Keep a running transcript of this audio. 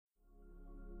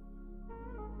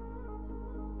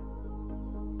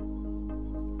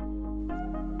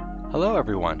Hello,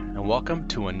 everyone, and welcome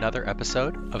to another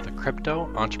episode of the Crypto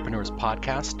Entrepreneurs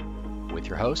Podcast with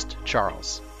your host,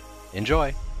 Charles.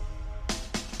 Enjoy.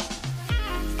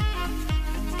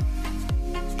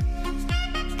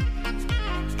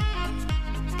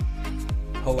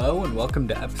 Hello, and welcome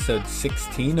to episode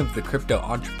 16 of the Crypto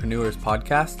Entrepreneurs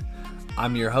Podcast.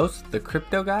 I'm your host, the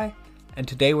Crypto Guy, and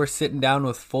today we're sitting down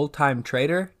with full-time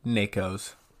trader,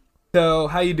 Nakos. So,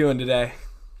 how you doing today?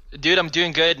 Dude, I'm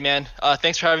doing good, man.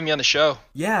 Thanks for having me on the show.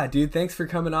 Yeah, dude, thanks for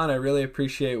coming on. I really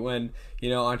appreciate when,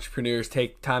 entrepreneurs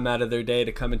take time out of their day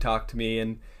to come and talk to me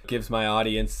and gives my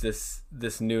audience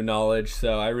this new knowledge.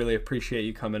 So I really appreciate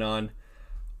you coming on.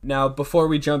 Now, before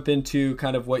we jump into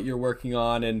kind of what you're working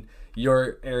on and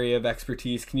your area of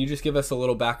expertise, can you just give us a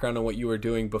little background on what you were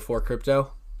doing before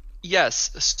crypto?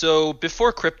 Yes. So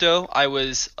before crypto, I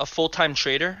was a full-time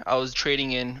trader. I was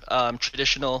trading in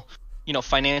traditional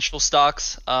financial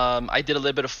stocks. I did a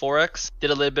little bit of Forex,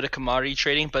 did a little bit of commodity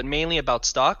trading, but mainly about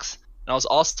stocks. And I was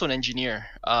also an engineer.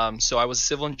 So I was a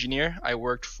civil engineer. I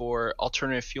worked for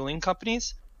alternative fueling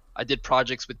companies. I did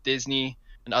projects with Disney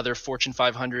and other Fortune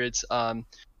 500s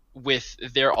with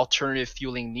their alternative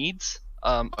fueling needs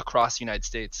across the United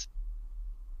States.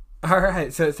 All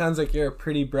right. So it sounds like you're a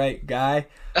pretty bright guy.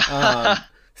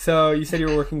 So you said you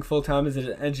were working full-time as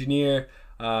an engineer.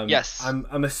 Yes.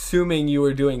 I'm assuming you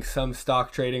were doing some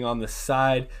stock trading on the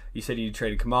side. You said you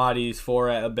traded commodities,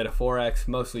 Forex, a bit of Forex,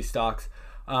 mostly stocks.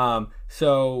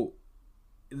 So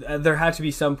there had to be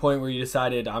some point where you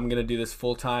decided, I'm going to do this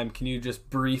full time. Can you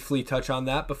just briefly touch on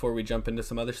that before we jump into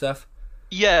some other stuff?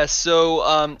 Yeah.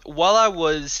 So while I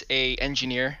was a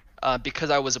engineer, because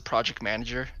I was a project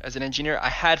manager as an engineer, I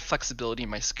had flexibility in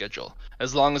my schedule.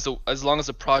 As long as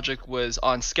the project was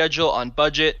on schedule, on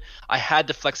budget, I had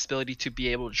the flexibility to be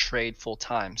able to trade full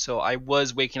time. So I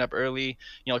was waking up early,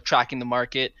 tracking the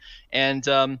market, and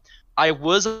I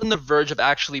was on the verge of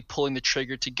actually pulling the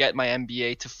trigger to get my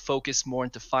MBA to focus more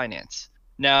into finance.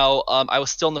 Now, I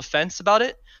was still on the fence about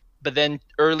it, but then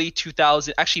late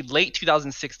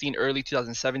 2016, early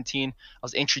 2017, I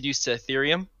was introduced to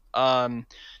Ethereum.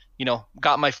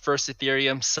 Got my first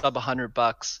Ethereum sub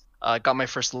 $100. Got my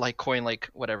first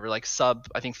Litecoin sub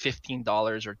I think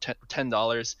 $15 or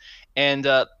 $10, and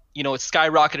it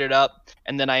skyrocketed up.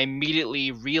 And then I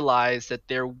immediately realized that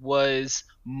there was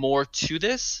more to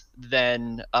this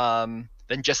than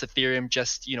just Ethereum,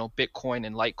 just Bitcoin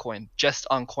and Litecoin, just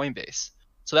on Coinbase.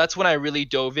 So that's when I really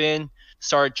dove in,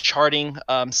 started charting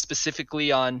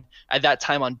specifically at that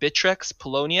time on Bittrex,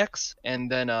 Poloniex,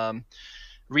 and then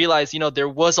realized there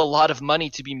was a lot of money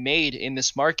to be made in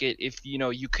this market if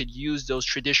you could use those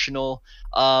traditional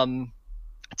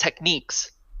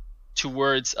techniques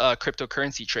towards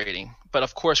cryptocurrency trading. But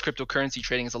of course, cryptocurrency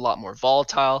trading is a lot more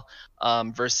volatile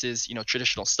versus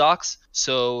traditional stocks.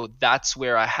 So that's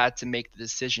where I had to make the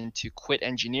decision to quit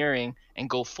engineering and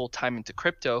go full time into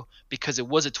crypto, because it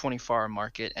was a 24-hour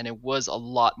market and it was a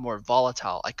lot more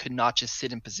volatile. I could not just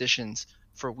sit in positions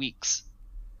for weeks.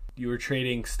 You were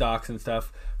trading stocks and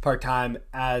stuff part-time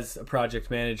as a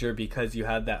project manager because you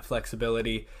had that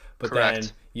flexibility, but Correct.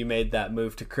 Then you made that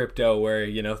move to crypto where,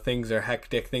 things are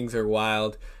hectic, things are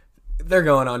wild. They're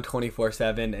going on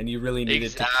 24/7 and you really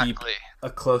needed to keep a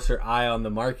closer eye on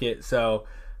the market. So,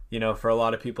 for a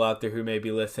lot of people out there who may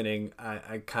be listening,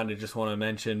 I kind of just want to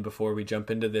mention before we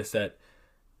jump into this that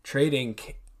trading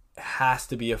has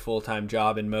to be a full-time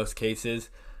job in most cases.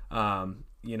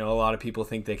 A lot of people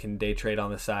think they can day trade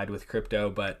on the side with crypto,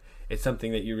 but it's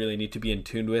something that you really need to be in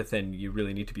tune with, and you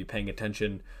really need to be paying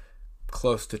attention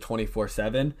close to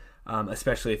 24/7,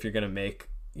 especially if you're going to make,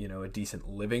 a decent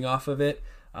living off of it.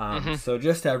 So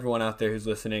just to everyone out there who's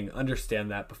listening,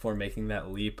 understand that before making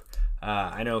that leap.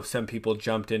 I know some people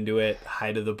jumped into it,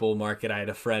 height of the bull market. I had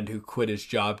a friend who quit his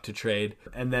job to trade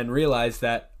and then realized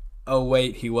that, oh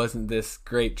wait, he wasn't this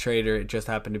great trader. It just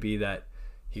happened to be that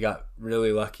he got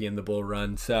really lucky in the bull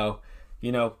run. So,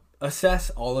 assess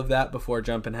all of that before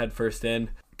jumping headfirst in.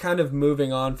 Kind of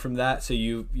moving on from that, so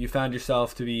you found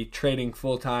yourself to be trading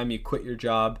full-time, you quit your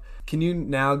job. Can you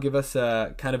now give us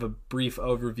a kind of a brief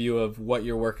overview of what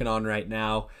you're working on right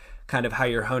now, kind of how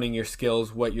you're honing your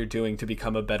skills, what you're doing to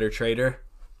become a better trader?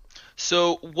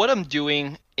 So what I'm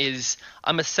doing is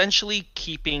I'm essentially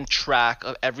keeping track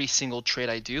of every single trade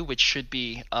I do, which should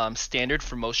be standard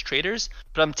for most traders,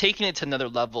 but I'm taking it to another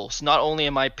level. So not only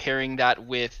am I pairing that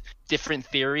with different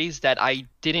theories that I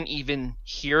didn't even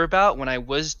hear about when I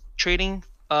was trading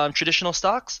traditional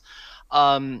stocks,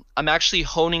 I'm actually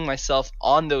honing myself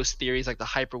on those theories, like the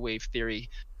hyperwave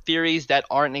theories that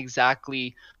aren't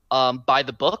exactly by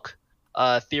the book,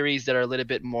 theories that are a little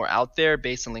bit more out there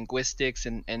based on linguistics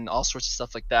and all sorts of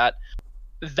stuff like that.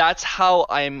 That's how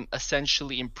I'm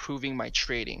essentially improving my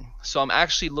trading. So I'm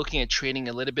actually looking at trading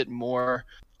a little bit more,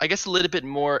 I guess a little bit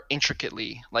more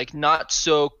intricately, like not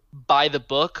so by the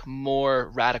book,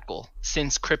 more radical,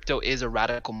 since crypto is a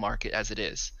radical market as it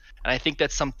is. And I think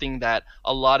that's something that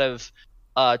a lot of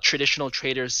traditional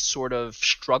traders sort of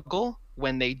struggle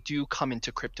when they do come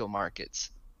into crypto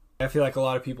markets. I feel like a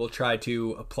lot of people try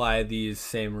to apply these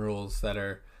same rules that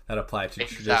apply to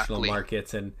traditional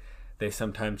markets, and they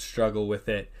sometimes struggle with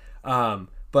it.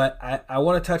 But I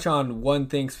want to touch on one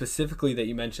thing specifically that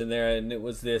you mentioned there, and it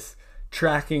was this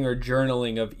tracking or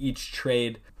journaling of each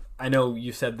trade. I know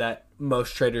you said that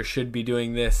most traders should be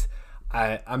doing this.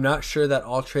 I'm not sure that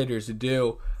all traders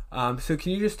do. So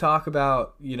can you just talk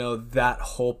about, that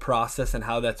whole process and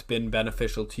how that's been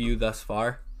beneficial to you thus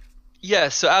far? Yeah,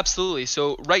 so absolutely.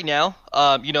 So right now,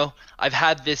 I've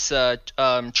had this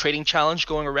trading challenge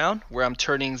going around where I'm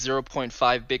turning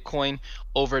 0.5 Bitcoin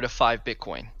over to 5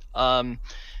 Bitcoin.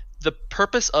 The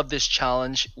purpose of this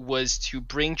challenge was to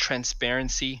bring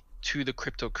transparency to the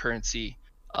cryptocurrency,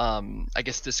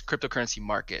 this cryptocurrency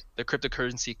market, the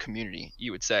cryptocurrency community,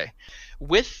 you would say.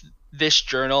 With this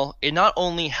journal, it not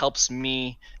only helps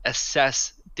me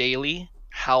assess daily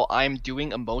how I'm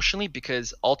doing emotionally,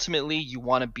 because ultimately you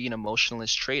want to be an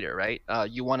emotionless trader, right?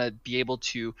 You want to be able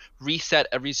to reset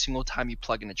every single time you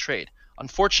plug in a trade.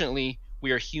 Unfortunately,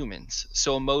 we are humans,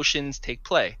 so emotions take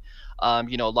play. A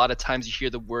lot of times you hear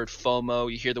the word FOMO,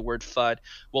 you hear the word FUD.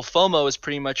 Well, FOMO is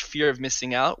pretty much fear of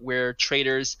missing out, where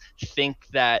traders think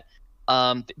that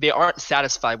they aren't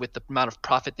satisfied with the amount of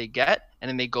profit they get, and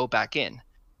then they go back in.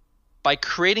 By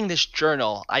creating this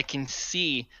journal, I can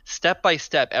see step by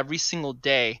step every single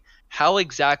day how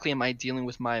exactly am I dealing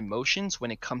with my emotions when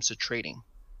it comes to trading.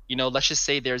 Let's just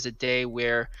say there's a day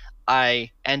where I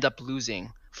end up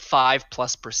losing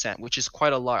 5+%, which is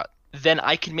quite a lot. Then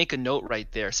I can make a note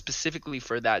right there specifically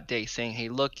for that day saying, hey,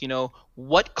 look,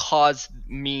 what caused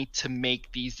me to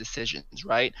make these decisions,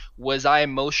 right? Was I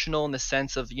emotional in the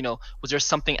sense of, was there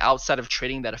something outside of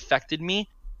trading that affected me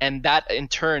and that in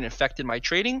turn affected my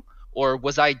trading? Or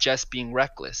was I just being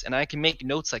reckless? And I can make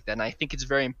notes like that, and I think it's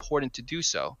very important to do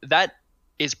so. That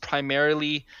is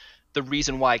primarily the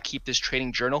reason why I keep this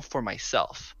trading journal for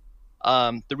myself.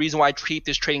 The reason why I keep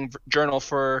this trading journal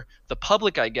for the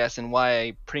public, I guess, and why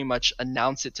I pretty much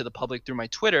announce it to the public through my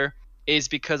Twitter is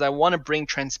because I want to bring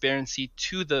transparency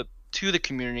to the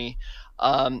community.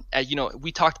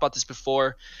 We talked about this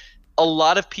before. A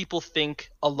lot of people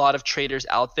think a lot of traders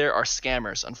out there are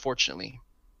scammers, unfortunately.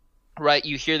 Right,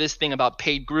 you hear this thing about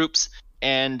paid groups,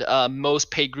 and most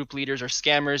paid group leaders are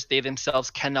scammers. They themselves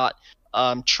cannot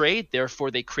trade, therefore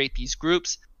they create these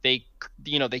groups. They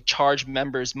charge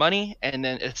members money, and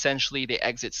then essentially they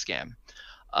exit scam.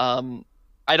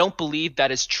 I don't believe that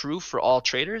is true for all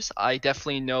traders. I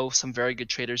definitely know some very good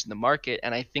traders in the market,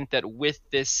 and I think that with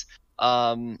this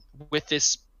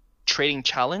trading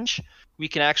challenge, we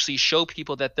can actually show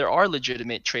people that there are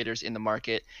legitimate traders in the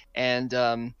market, and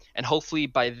hopefully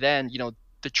by then,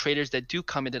 the traders that do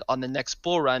come in on the next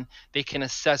bull run, they can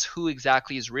assess who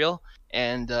exactly is real,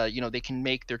 and they can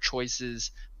make their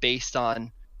choices based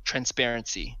on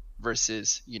transparency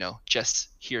versus just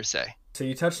hearsay. So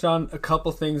you touched on a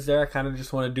couple things there. I kind of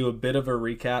just want to do a bit of a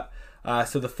recap.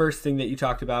 So the first thing that you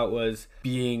talked about was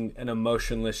being an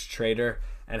emotionless trader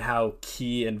and how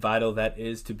key and vital that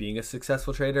is to being a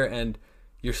successful trader. And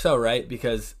you're so right,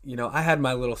 because, I had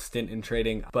my little stint in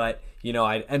trading, but,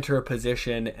 I'd enter a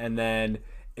position and then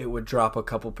it would drop a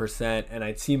couple percent and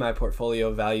I'd see my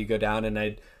portfolio value go down and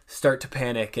I'd start to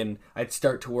panic and I'd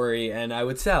start to worry and I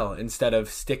would sell instead of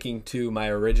sticking to my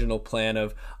original plan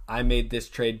of I made this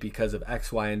trade because of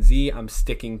X, Y, and Z. I'm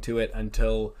sticking to it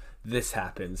until this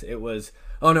happens. It was,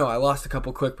 oh no, I lost a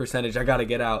couple quick percentage. I got to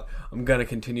get out. I'm going to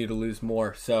continue to lose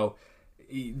more. So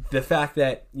the fact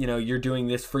that you're doing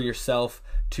this for yourself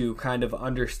to kind of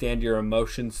understand your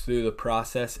emotions through the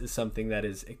process is something that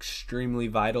is extremely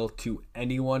vital to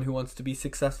anyone who wants to be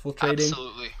successful trading.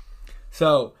 Absolutely.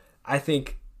 So I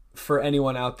think for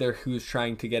anyone out there who's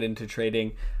trying to get into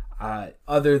trading,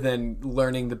 other than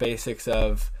learning the basics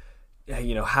of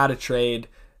how to trade,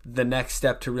 the next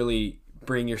step to really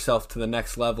bring yourself to the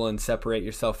next level and separate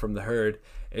yourself from the herd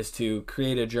is to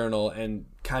create a journal and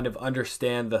kind of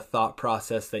understand the thought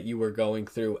process that you were going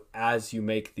through as you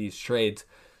make these trades.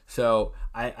 So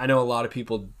I know a lot of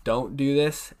people don't do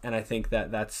this, and I think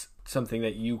that that's something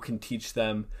that you can teach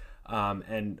them,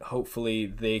 and hopefully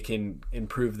they can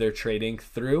improve their trading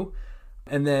through.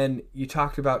 And then you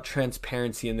talked about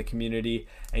transparency in the community,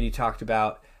 and you talked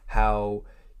about how,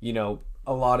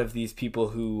 a lot of these people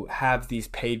who have these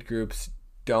paid groups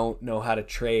don't know how to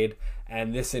trade,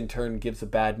 and this in turn gives a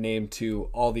bad name to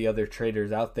all the other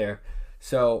traders out there.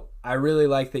 So I really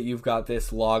like that you've got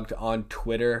this logged on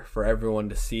Twitter for everyone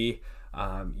to see.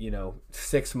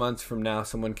 6 months from now,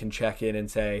 someone can check in and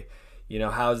say,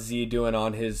 how's Z doing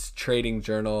on his trading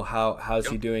journal? How's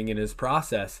he doing in his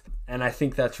process? And I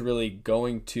think that's really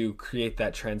going to create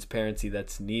that transparency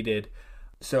that's needed.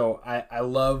 So I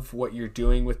love what you're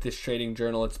doing with this trading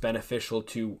journal. It's beneficial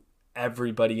to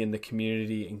everybody in the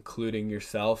community, including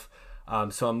yourself.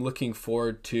 So I'm looking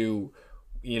forward to,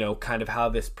 kind of how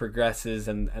this progresses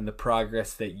and the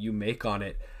progress that you make on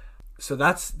it. So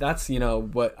that's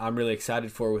what I'm really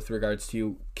excited for with regards to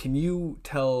you. Can you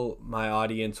tell my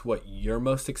audience what you're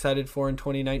most excited for in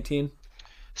 2019?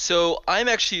 So I'm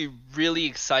actually really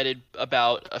excited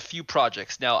about a few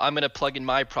projects. Now I'm going to plug in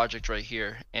my project right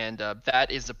here, and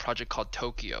that is a project called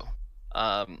Tokyo.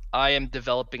 I am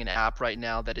developing an app right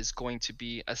now that is going to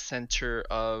be a center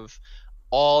of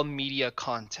all media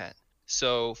content.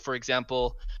 So for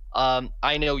example,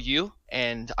 I know you,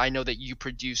 and I know that you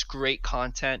produce great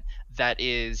content that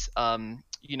is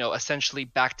essentially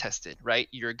back tested, right?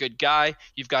 You're a good guy.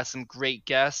 You've got some great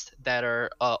guests that are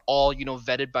all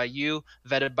vetted by you,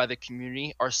 vetted by the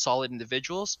community, are solid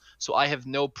individuals. So I have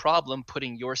no problem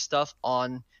putting your stuff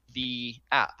on the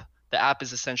app. The app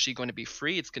is essentially going to be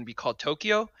free. It's going to be called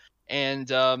Tokyo, and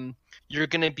you're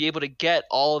going to be able to get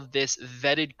all of this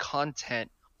vetted content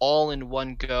all in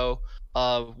one go,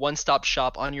 one-stop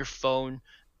shop on your phone,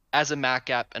 as a Mac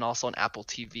app, and also on Apple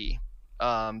TV.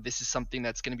 This is something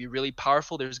that's going to be really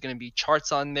powerful. There's going to be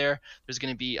charts on there. There's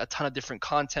going to be a ton of different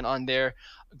content on there,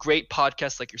 great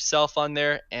podcasts like yourself on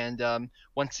there. And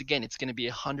once again, it's going to be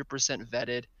 100%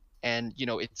 vetted. And,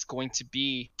 it's going to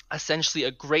be essentially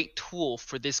a great tool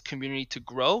for this community to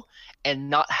grow and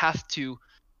not have to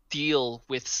deal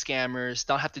with scammers,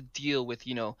 not have to deal with,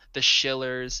 the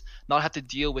shillers, not have to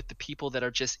deal with the people that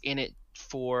are just in it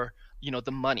for,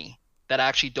 the money, that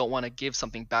actually don't want to give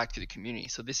something back to the community.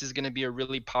 So this is going to be a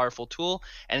really powerful tool,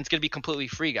 and it's going to be completely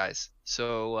free, guys.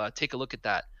 So take a look at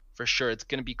that for sure. It's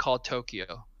going to be called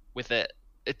Tokyo, with a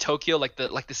Tokyo like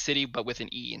the city, but with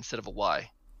an E instead of a Y.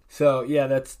 So yeah,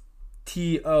 that's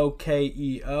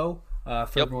Tokeo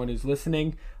for everyone who's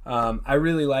listening. I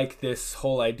really like this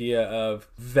whole idea of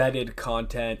vetted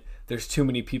content. There's too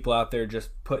many people out there just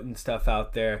putting stuff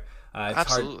out there.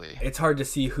 Absolutely. It's hard to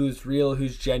see who's real,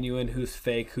 who's genuine, who's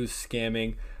fake, who's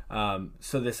scamming.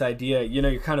 So this idea,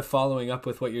 you're kind of following up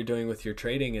with what you're doing with your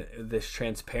trading. This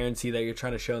transparency that you're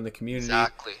trying to show in the community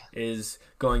is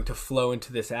going to flow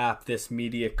into this app, this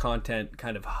media content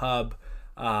kind of hub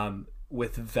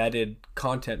with vetted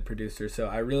content producers. So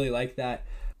I really like that.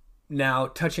 Now,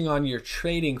 touching on your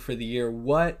trading for the year,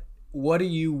 what are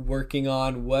you working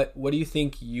on? What do you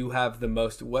think you have the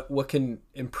most? What can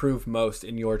improve most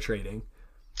in your trading?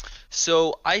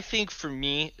 So I think for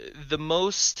me,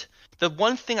 the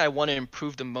one thing I want to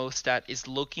improve the most at is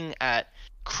looking at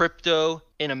crypto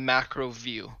in a macro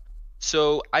view.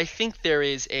 So I think there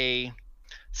is a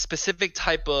specific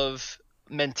type of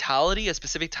mentality, a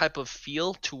specific type of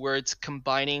feel towards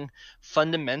combining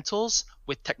fundamentals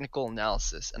with technical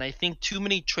analysis. And I think too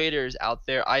many traders out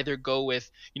there either go with,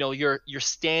 your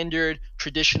standard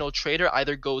traditional trader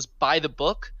either goes by the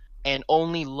book and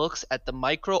only looks at the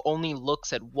micro, only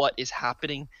looks at what is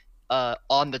happening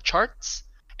on the charts.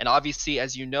 And obviously,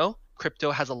 as you know,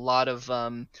 crypto has there's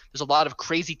a lot of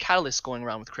crazy catalysts going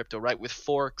around with crypto, right? With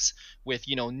forks, with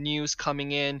news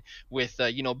coming in, with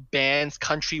bans,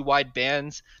 countrywide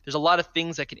bans. There's a lot of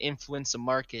things that can influence the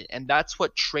market, and that's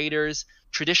what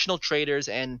traditional traders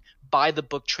and by the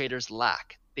book traders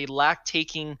lack. They lack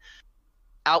taking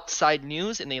outside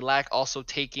news, and they lack also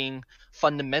taking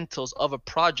fundamentals of a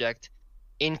project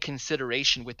in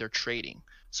consideration with their trading.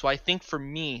 So I think for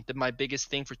me, that my biggest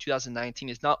thing for 2019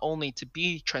 is not only to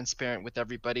be transparent with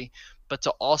everybody, but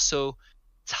to also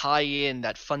tie in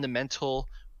that fundamental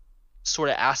sort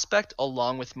of aspect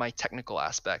along with my technical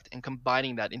aspect and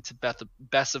combining that into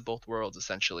best of both worlds,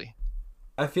 essentially.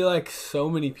 I feel like so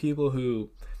many people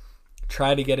who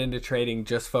try to get into trading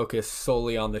just focus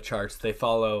solely on the charts. They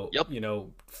follow,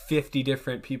 50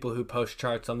 different people who post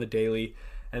charts on the daily,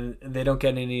 and they don't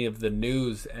get any of the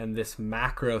news and this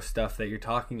macro stuff that you're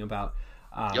talking about.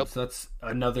 So that's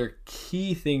another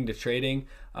key thing to trading.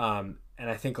 And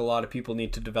I think a lot of people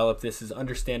need to develop this, is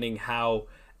understanding how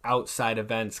outside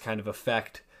events kind of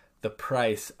affect the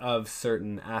price of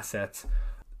certain assets.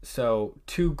 So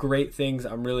 2 great things.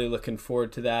 I'm really looking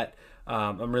forward to that.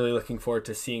 I'm really looking forward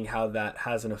to seeing how that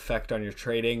has an effect on your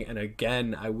trading. And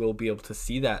again, I will be able to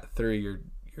see that through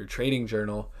your trading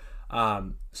journal.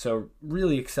 So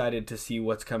really excited to see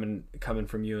what's coming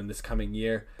from you in this coming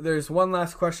year. There's one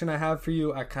last question I have for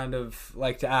you. I kind of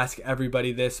like to ask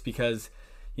everybody this because,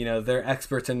 they're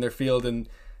experts in their field and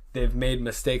they've made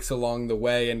mistakes along the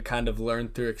way and kind of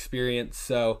learned through experience.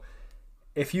 So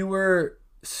if you were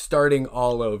starting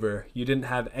all over, you didn't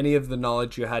have any of the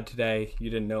knowledge you had today, you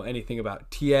didn't know anything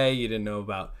about TA, you didn't know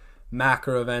about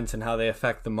macro events and how they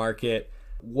affect the market,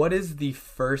 what is the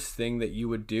first thing that you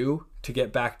would do to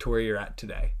get back to where you're at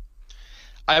today?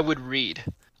 I would read.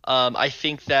 I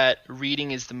think that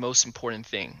reading is the most important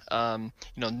thing.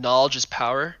 Knowledge is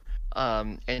power.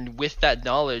 And with that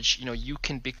knowledge, you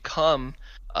can become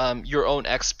your own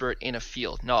expert in a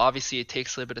field. Now, obviously, it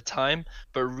takes a little bit of time,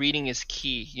 but reading is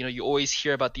key. You always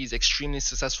hear about these extremely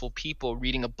successful people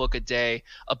reading a book a day,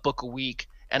 a book a week,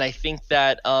 and I think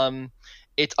that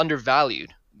it's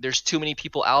undervalued. There's too many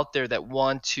people out there that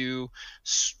want to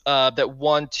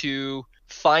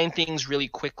find things really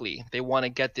quickly. They want to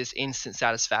get this instant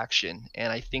satisfaction,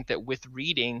 and I think that with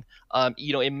reading,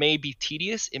 it may be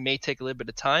tedious, it may take a little bit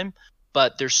of time,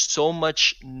 but there's so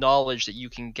much knowledge that you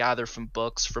can gather from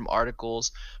books, from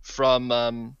articles, from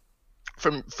the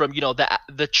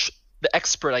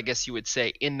expert, I guess you would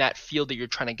say, in that field that you're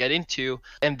trying to get into.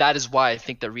 And that is why I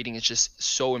think that reading is just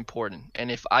so important.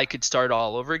 And if I could start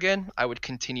all over again, I would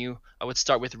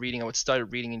start with reading. I would start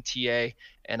reading in TA,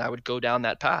 and I would go down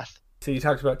that path. So you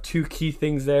talked about two key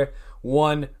things there.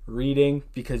 One, reading,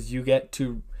 because you get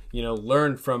to,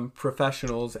 learn from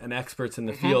professionals and experts in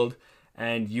the field,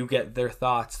 and you get their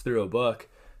thoughts through a book.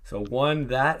 So one,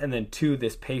 that, and then two,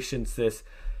 this patience, this,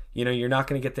 you're not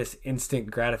going to get this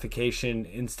instant gratification,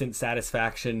 instant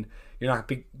satisfaction. You're not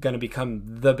going to become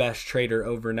the best trader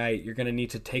overnight. You're going to need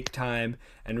to take time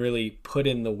and really put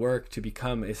in the work to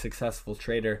become a successful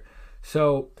trader.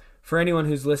 So for anyone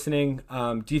who's listening,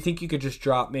 do you think you could just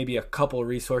drop maybe a couple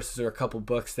resources or a couple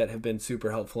books that have been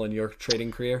super helpful in your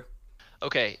trading career?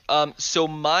 Okay. So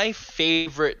my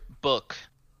favorite book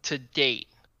to date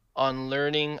on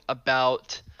learning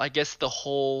about,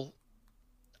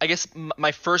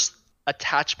 my first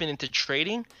attachment into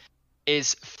trading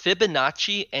is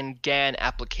Fibonacci and Gann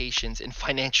applications in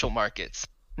financial markets.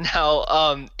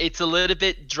 Now, it's a little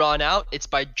bit drawn out. It's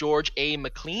by George A.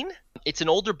 McLean. It's an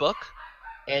older book,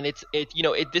 and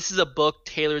this is a book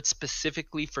tailored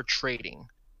specifically for trading.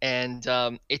 And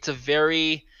it's a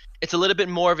little bit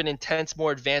more of an intense,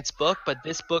 more advanced book, but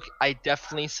this book I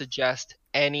definitely suggest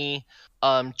any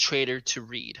trader to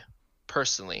read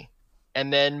personally.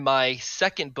 And then my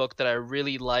second book that I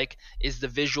really like is The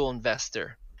Visual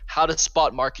Investor: How to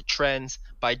Spot Market Trends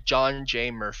by John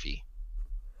J. Murphy.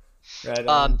 Right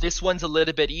on. This one's a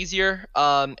little bit easier,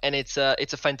 and it's a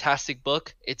fantastic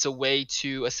book. It's a way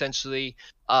to essentially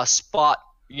spot,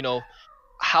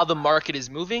 how the market is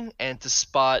moving and to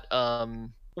spot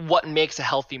what makes a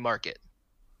healthy market.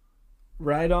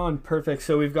 Right on. Perfect.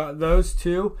 So we've got those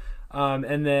two,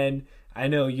 and then I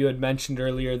know you had mentioned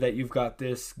earlier that you've got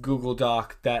this Google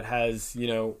Doc that has,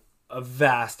 a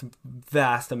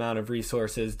vast amount of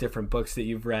resources, different books that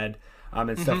you've read,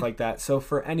 and stuff like that. So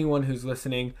for anyone who's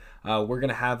listening, we're going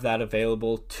to have that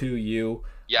available to you.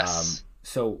 Yes.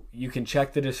 So you can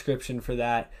check the description for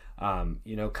that,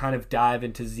 kind of dive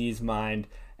into Z's mind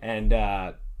and,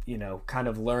 kind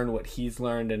of learn what he's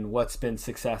learned and what's been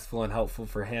successful and helpful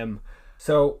for him.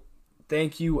 So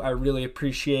thank you. I really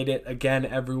appreciate it. Again,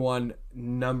 everyone,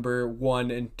 number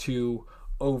 1 and 2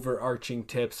 overarching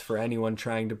tips for anyone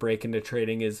trying to break into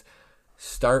trading is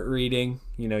start reading.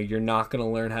 You're not going to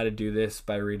learn how to do this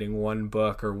by reading one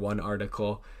book or one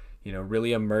article.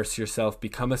 Really immerse yourself,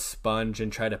 become a sponge,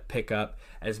 and try to pick up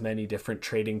as many different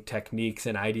trading techniques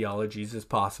and ideologies as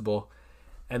possible.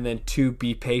 And then 2,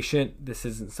 be patient. This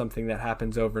isn't something that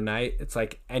happens overnight. It's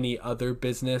like any other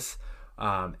business.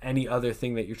 Any other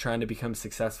thing that you're trying to become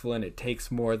successful in, it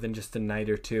takes more than just a night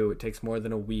or two. It takes more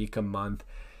than a week, a month.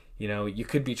 You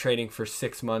could be trading for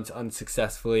 6 months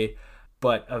unsuccessfully,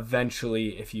 but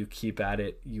eventually, if you keep at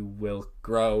it, you will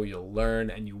grow, you'll learn,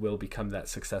 and you will become that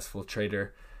successful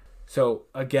trader. So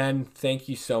again, thank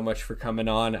you so much for coming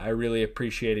on. I really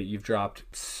appreciate it. You've dropped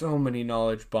so many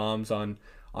knowledge bombs on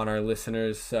our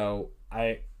listeners. So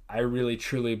I really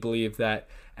truly believe that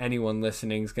anyone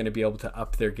listening is going to be able to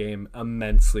up their game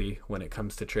immensely when it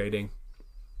comes to trading.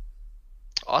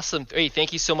 Awesome. Hey,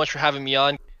 thank you so much for having me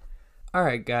on. All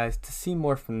right, guys, to see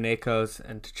more from Nakos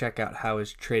and to check out how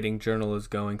his trading journal is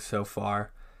going so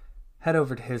far, head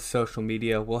over to his social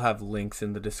media. We'll have links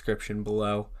in the description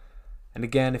below. And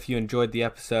again, if you enjoyed the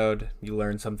episode, you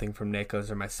learned something from Nakos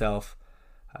or myself,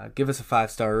 give us a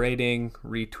 5-star rating,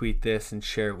 retweet this, and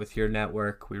share it with your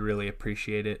network. We really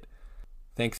appreciate it.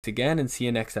 Thanks again, and see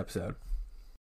you next episode.